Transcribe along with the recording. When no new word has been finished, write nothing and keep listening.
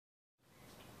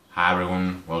Hi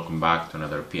everyone, welcome back to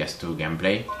another PS2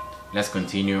 gameplay. Let's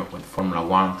continue with Formula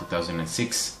 1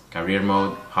 2006 Career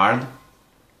Mode Hard.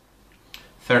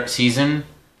 Third season,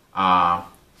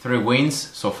 3 wins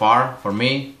so far for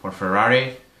me, for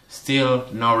Ferrari. Still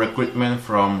no recruitment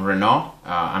from Renault.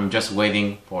 I'm just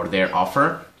waiting for their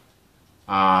offer.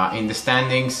 In the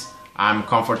standings, I'm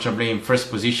comfortably in first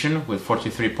position with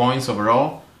 43 points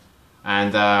overall.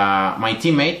 And my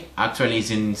teammate actually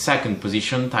is in second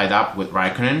position, tied up with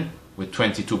Raikkonen with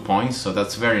 22 points, so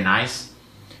that's very nice.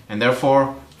 And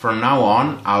therefore, from now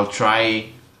on, I'll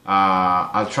try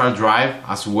drive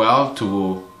as well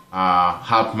to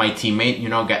help my teammate,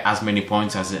 get as many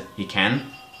points as he can.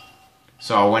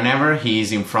 So whenever he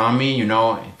is in front of me,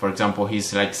 for example,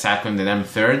 he's like second and I'm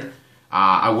third,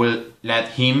 I will let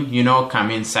him, come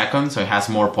in second, so he has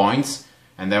more points,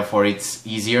 and therefore it's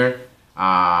easier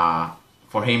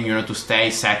for him, to stay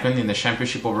second in the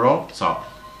championship overall. So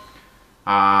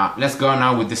let's go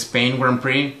now with the Spain Grand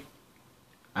Prix.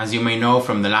 As you may know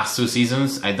from the last 2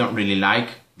 seasons, I don't really like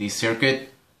this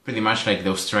circuit, pretty much like the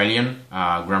Australian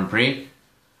Grand Prix.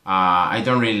 I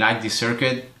don't really like this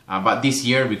circuit, but this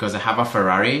year, because I have a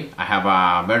Ferrari, I have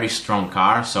a very strong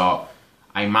car, so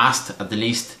I must at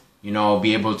least,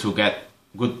 be able to get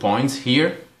good points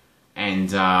here.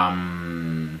 And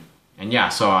yeah,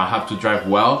 so I have to drive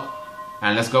well.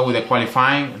 And let's go with the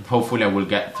qualifying, and hopefully I will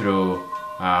get through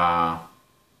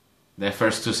the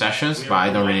first 2 sessions, but I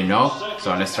don't really know,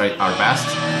 so let's try our best.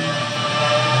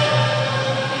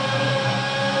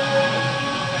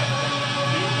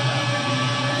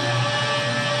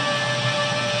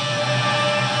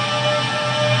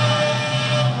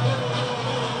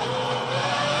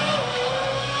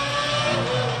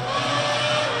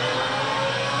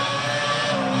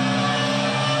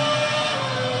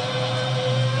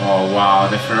 Oh wow,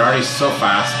 the Ferrari is so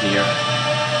fast here.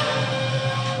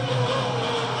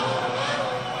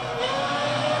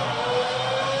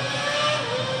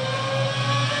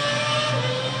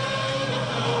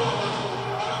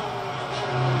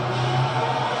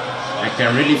 I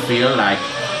can really feel like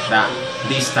that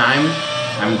this time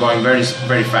I'm going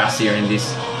very fast here in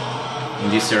this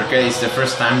circuit. It's the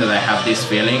first time that I have this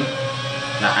feeling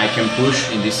that I can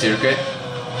push in this circuit.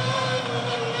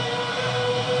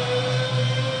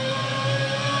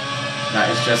 That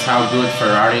is just how good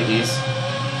Ferrari is.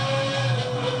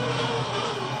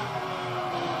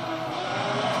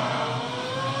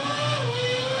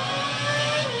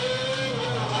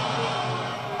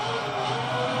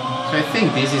 So I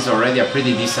think this is already a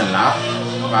pretty decent lap,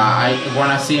 but I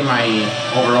want to see my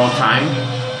overall time.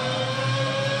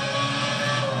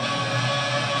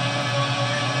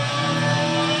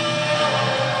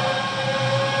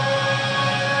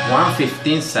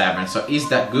 .1:15.7, so is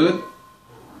that good?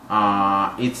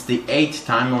 It's the 8th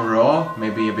time overall,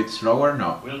 maybe a bit slower,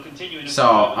 no.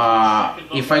 So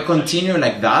if I continue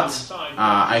like that,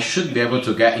 I should be able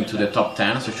to get into the top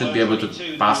 10, so I should be able to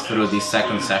pass through this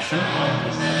second session.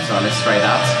 So let's try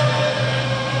that.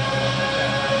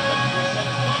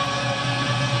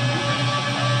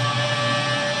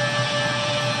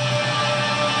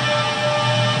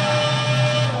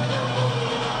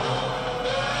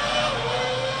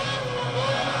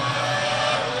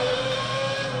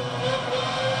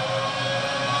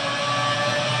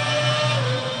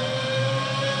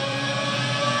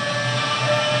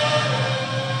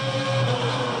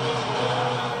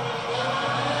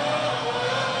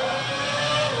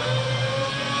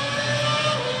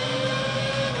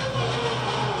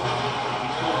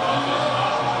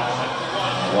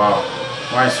 Wow,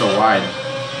 why so wide?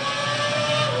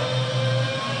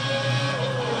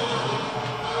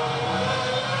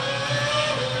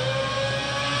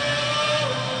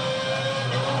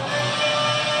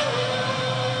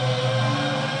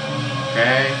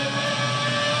 Okay.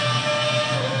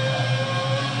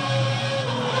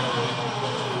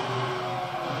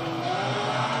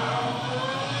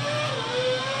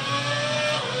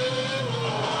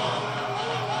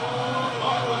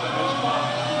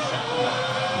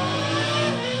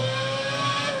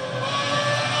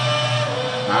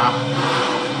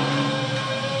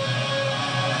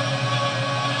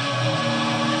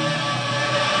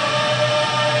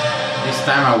 This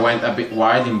time I went a bit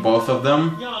wide in both of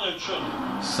them,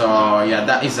 so yeah,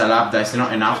 that is a lap that's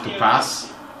not enough to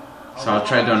pass, so I'll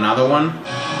try to do another one.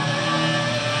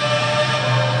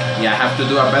 Yeah, I have to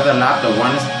do a better lap, the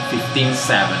one is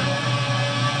 15.7.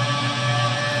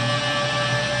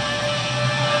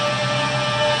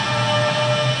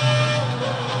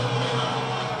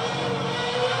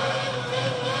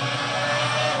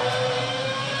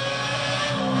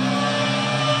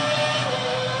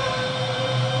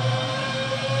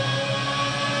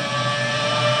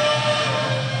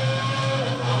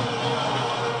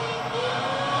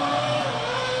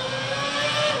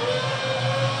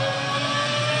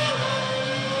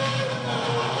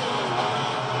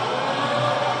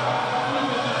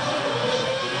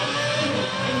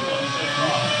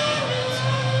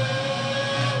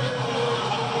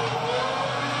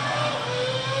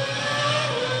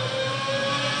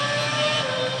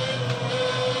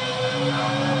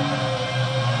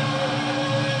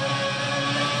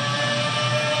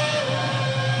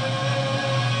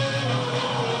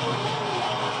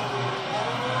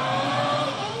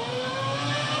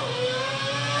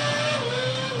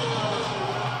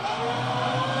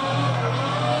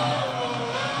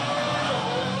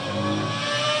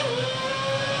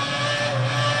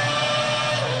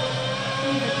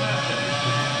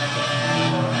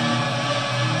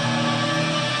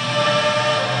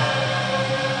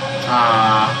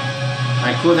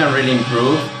 couldn't really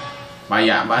improve. But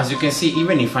yeah, but as you can see,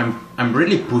 even if I'm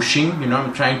really pushing, you know,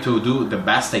 I'm trying to do the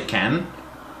best I can.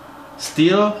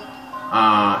 Still,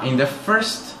 in the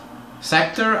first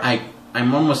sector,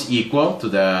 I'm almost equal to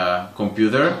the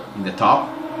computer in the top.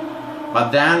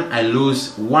 But then I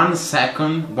lose 1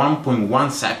 second,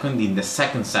 1.1 second in the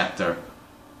second sector.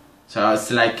 So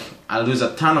it's like I lose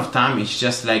a ton of time. It's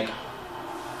just like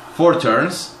 5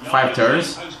 turns,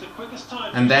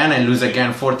 and then I lose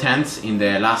again 4/10 in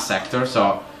the last sector.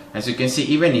 So as you can see,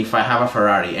 even if I have a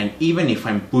Ferrari and even if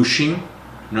I'm pushing,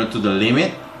 you know, to the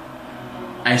limit,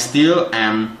 I still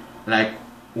am like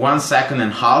 1.5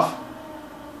 seconds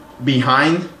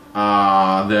behind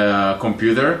the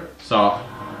computer. So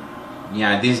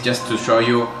yeah, this is just to show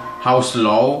you how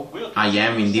slow I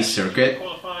am in this circuit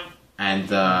and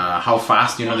how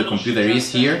fast, you know, the computer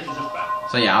is here.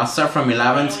 So yeah, I'll start from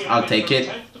 11th, I'll take it.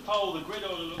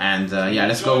 And yeah,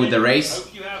 let's go with the race.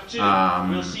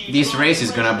 This race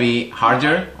is gonna be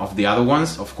harder of the other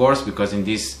ones, of course, because in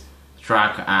this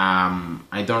track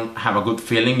I don't have a good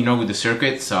feeling, you know, with the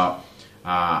circuit. So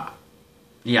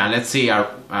yeah, let's see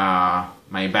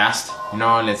my best, you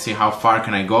know, let's see how far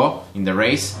can I go in the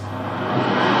race.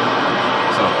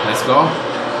 So let's go.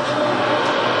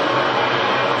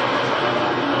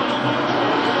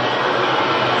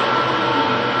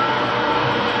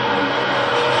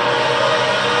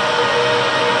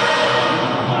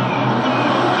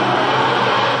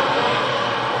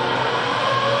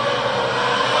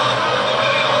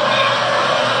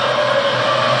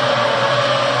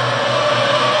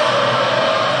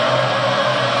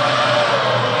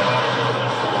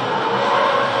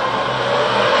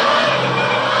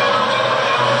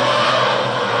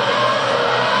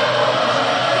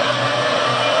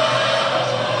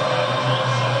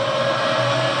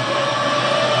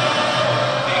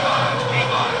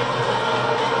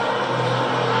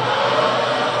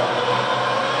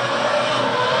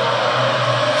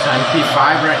 I'm P5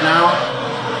 right now,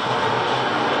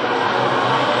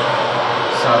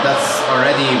 so that's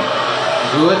already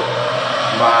good,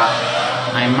 but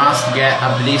I must get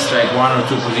at least like 1 or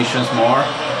 2 positions more.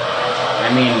 I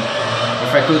mean,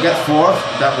 if I could get 4th,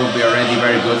 that would be already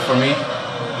very good for me.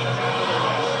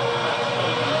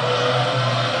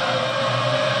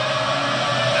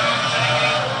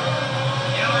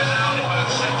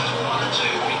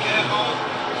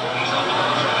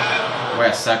 Wait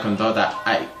a second though, that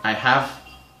I have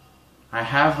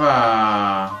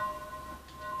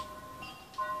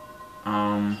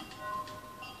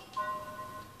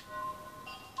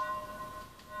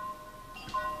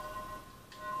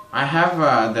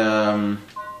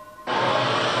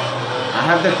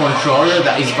the controller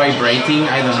that is vibrating.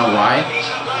 I don't know why.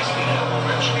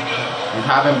 It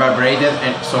haven't vibrated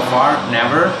and so far,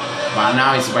 never, but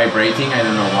now it's vibrating. I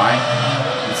don't know why.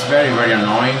 It's very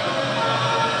annoying.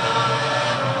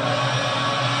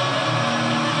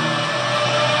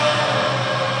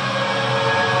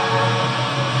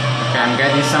 I'm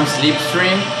getting some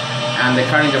slipstream, and the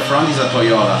car in the front is a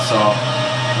Toyota, so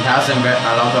it hasn't got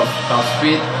a lot of top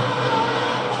speed.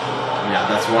 Yeah,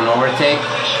 that's one overtake.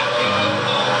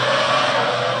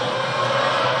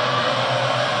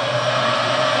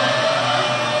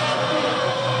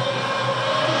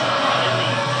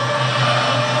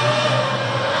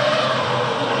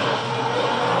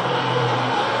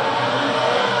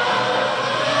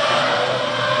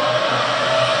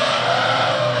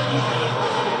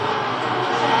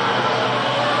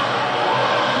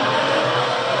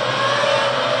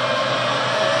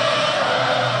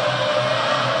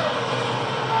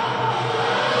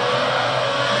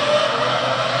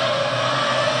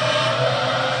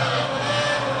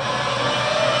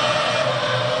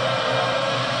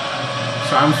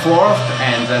 So I'm 4th,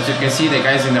 and as you can see, the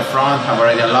guys in the front have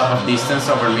already a lot of distance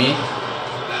over me.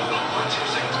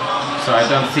 So I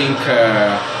don't think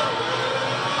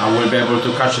I will be able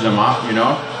to catch them up, you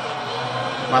know.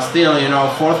 But still, you know,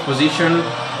 4th position,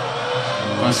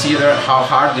 consider how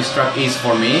hard this track is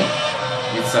for me.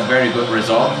 It's a very good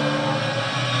result.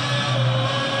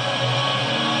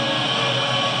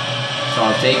 So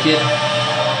I'll take it.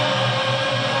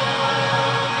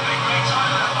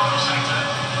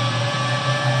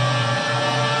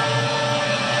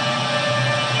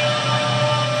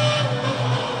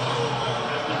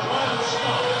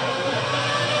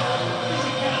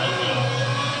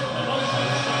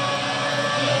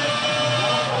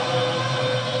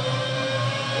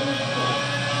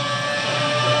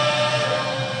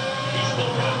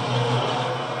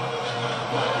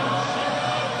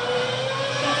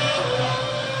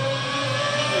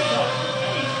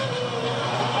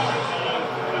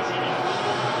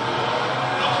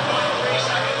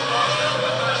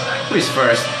 Who is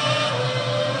first?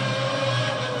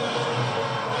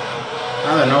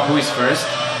 I don't know who is first.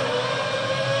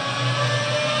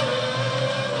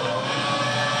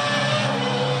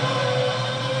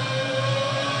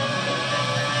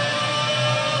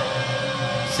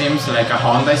 Seems like a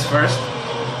Honda is first.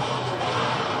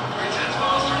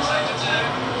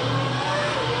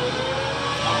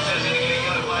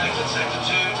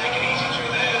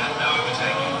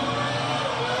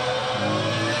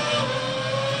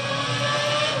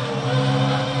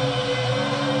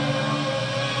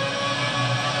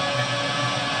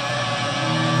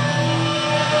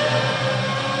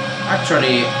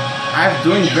 Actually, I'm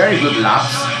doing very good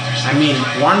laps. I mean,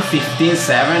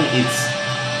 1:15.7, it's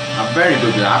a very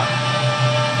good lap,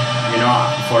 you know,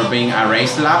 for being a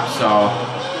race lap. So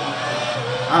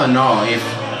I don't know if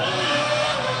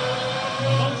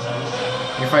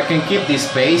I can keep this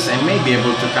pace, I may be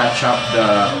able to catch up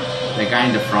the guy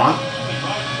in the front.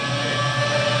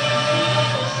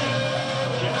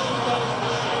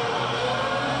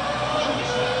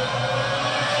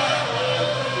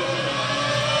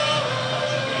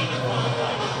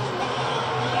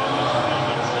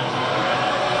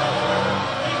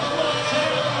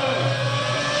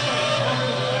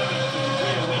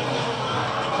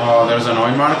 Oh, there's an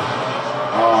oil mark.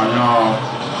 Oh no.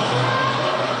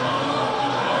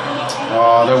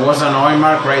 Oh, there was an oil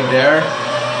mark right there.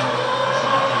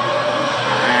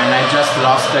 And I just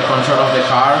lost the control of the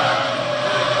car.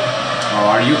 Oh,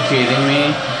 are you kidding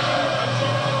me?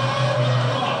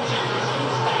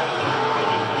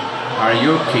 Are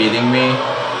you kidding me?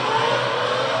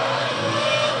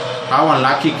 How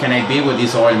unlucky can I be with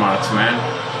these oil marks, man?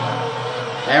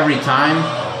 Every time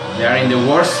they are in the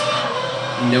worst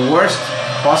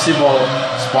possible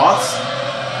spots.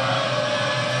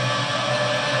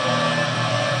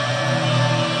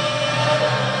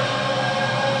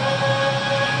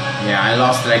 Yeah, I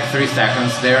lost like 3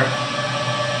 seconds there,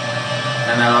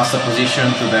 and I lost the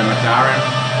position to the McLaren.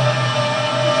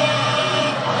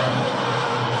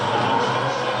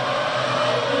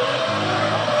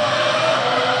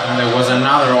 And there was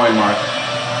another oil mark.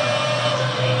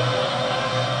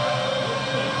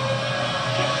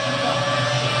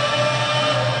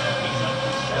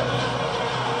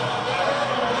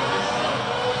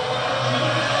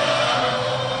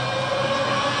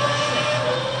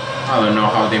 I don't know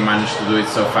how they managed to do it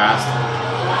so fast.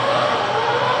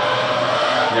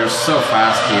 They're so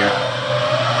fast here.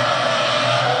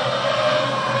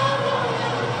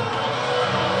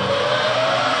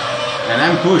 And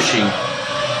I'm pushing.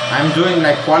 I'm doing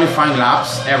like qualifying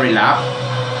laps every lap,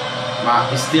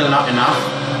 but it's still not enough.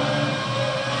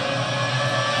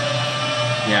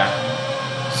 Yeah.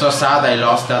 So sad I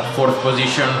lost that 4th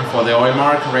position for the oil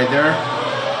mark right there.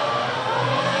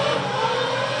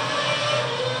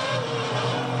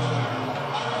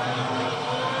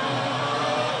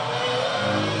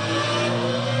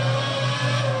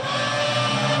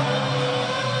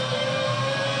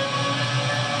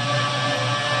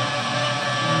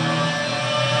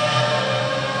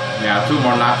 Yeah, 2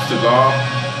 more laps to go.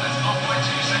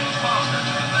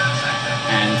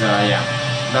 And yeah,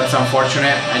 that's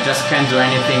unfortunate. I just can't do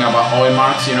anything about oil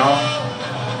marks, you know.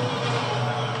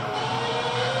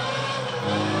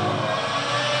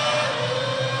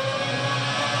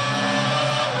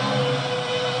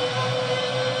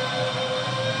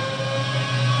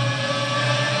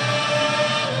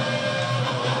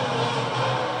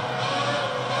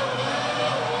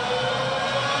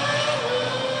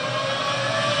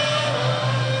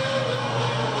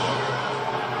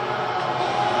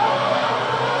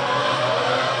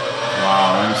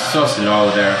 So slow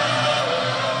there.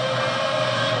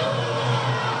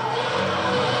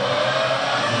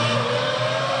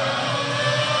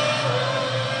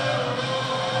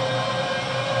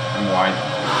 I'm wide.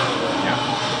 Yeah.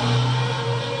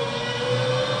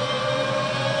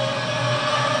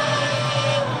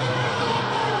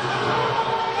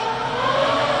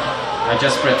 I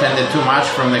just pretended too much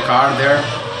from the car there,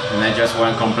 and I just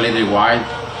went completely wide.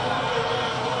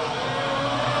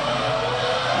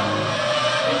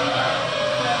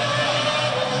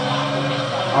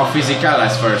 Oh,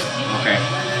 Fisicalas first. Okay.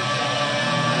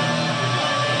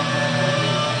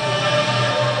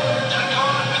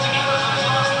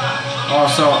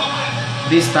 Also,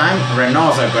 this time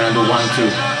Renaults are gonna do 1-2.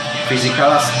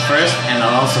 Fisicalas first and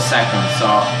Alonso second.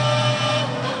 So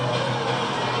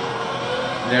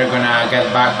they're gonna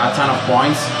get back a ton of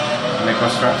points in the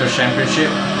Constructors' Championship.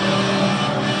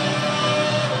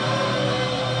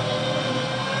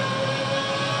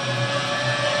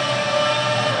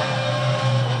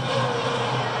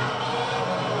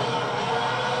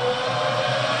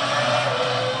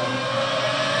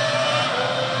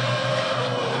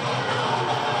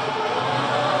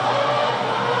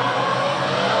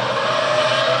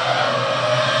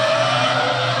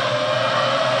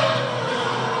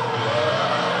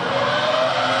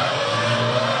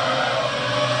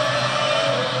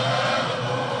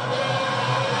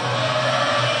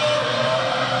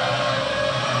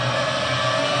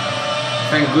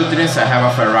 Thank goodness I have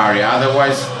a Ferrari,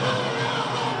 otherwise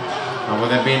I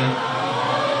would have been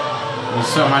with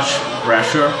so much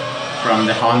pressure from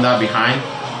the Honda behind.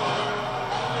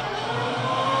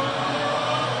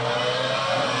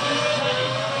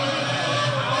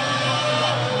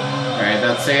 Okay,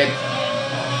 that's it.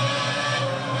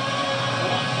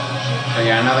 So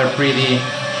yeah, another pretty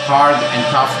hard and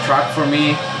tough track for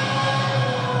me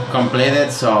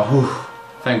completed, so whew,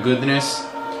 thank goodness.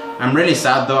 I'm really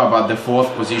sad though about the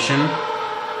 4th position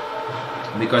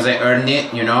because I earned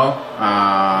it, you know,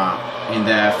 in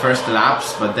the first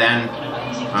laps, but then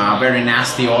very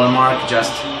nasty Allmark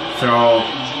just throw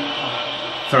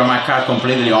my car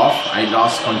completely off. I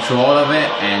lost control of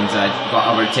it and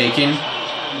got overtaken,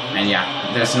 and yeah,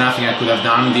 there's nothing I could have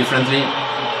done differently.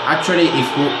 Actually,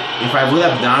 if I would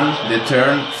have done the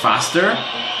turn faster,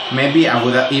 maybe I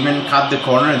would have even cut the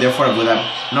corner, and therefore I would have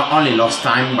not only lost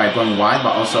time by going wide,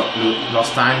 but also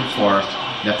lost time for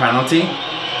the penalty.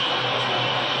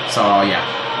 So yeah,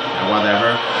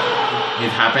 whatever, it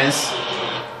happens.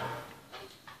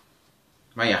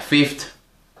 But yeah, 5th.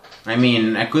 I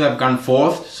mean, I could have gone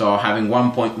 4th, so having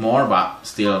 1 point more, but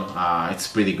still, it's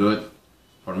pretty good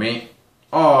for me.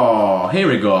 Oh, here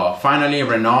we go. Finally,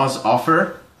 Renault's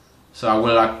offer. So I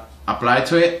will apply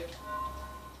to it.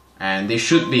 And they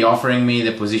should be offering me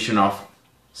the position of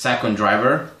 2nd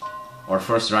driver or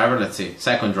 1st driver. Let's see,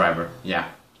 2nd driver, yeah.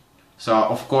 So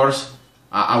of course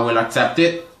I will accept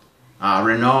it.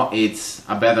 Renault, it's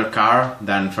a better car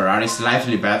than Ferrari,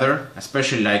 slightly better,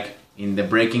 especially like in the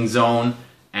braking zone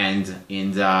and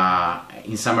in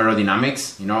some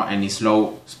aerodynamics, you know, and in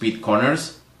slow speed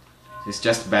corners. It's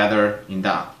just better in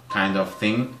that kind of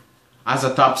thing. As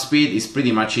a top speed, it's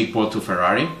pretty much equal to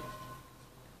Ferrari.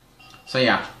 So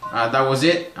yeah, that was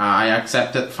it. I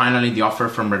accepted finally the offer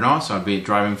from Renault, so I'll be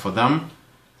driving for them.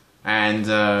 And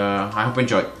I hope you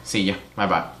enjoyed. See ya. Bye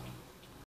bye.